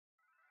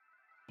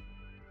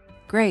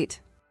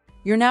Great.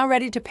 You're now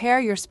ready to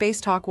pair your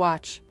Spacetalk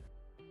watch.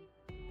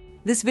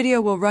 This video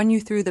will run you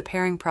through the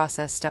pairing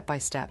process step by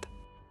step.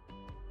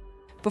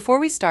 Before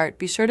we start,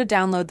 be sure to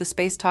download the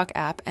Spacetalk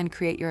app and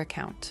create your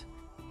account.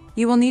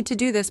 You will need to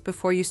do this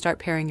before you start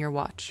pairing your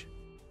watch.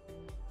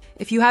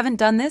 If you haven't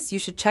done this, you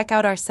should check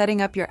out our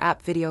Setting Up Your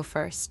App video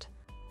first.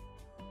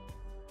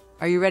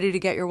 Are you ready to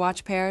get your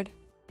watch paired?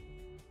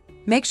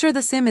 Make sure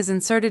the SIM is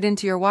inserted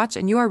into your watch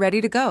and you are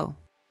ready to go.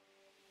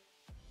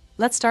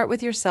 Let's start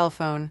with your cell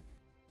phone.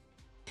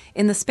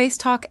 In the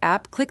Spacetalk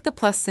app, click the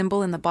plus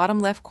symbol in the bottom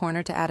left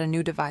corner to add a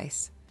new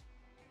device.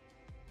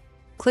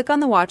 Click on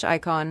the watch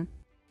icon.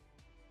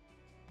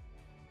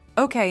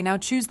 Okay, now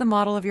choose the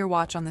model of your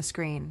watch on the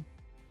screen.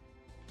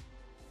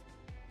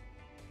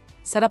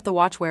 Set up the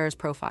watch wearer's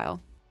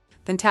profile,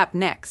 then tap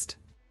Next.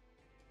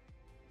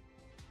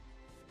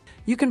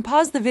 You can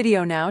pause the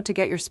video now to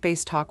get your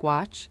Spacetalk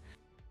watch.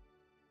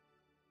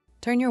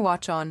 Turn your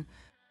watch on.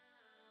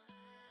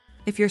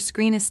 If your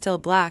screen is still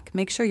black,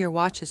 make sure your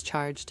watch is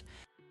charged.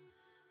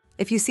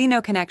 If you see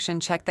no connection,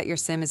 check that your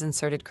SIM is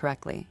inserted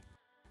correctly.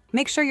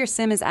 Make sure your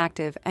SIM is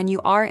active and you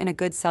are in a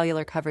good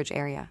cellular coverage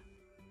area.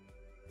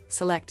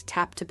 Select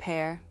Tap to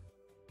Pair.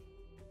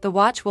 The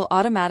watch will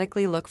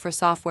automatically look for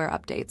software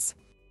updates.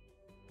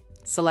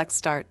 Select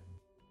Start.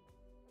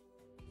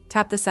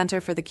 Tap the center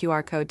for the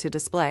QR code to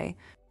display.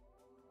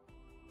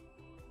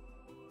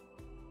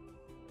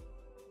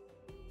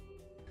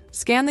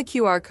 Scan the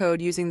QR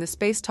code using the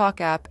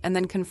Spacetalk app and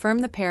then confirm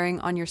the pairing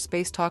on your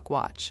Spacetalk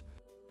watch.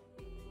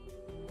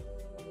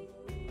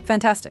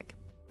 Fantastic!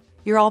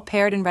 You're all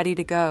paired and ready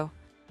to go.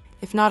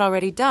 If not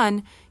already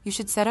done, you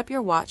should set up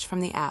your watch from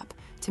the app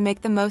to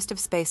make the most of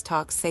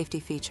Spacetalk's safety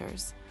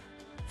features.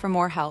 For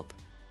more help,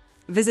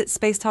 visit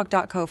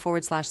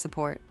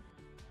spacetalk.co/support.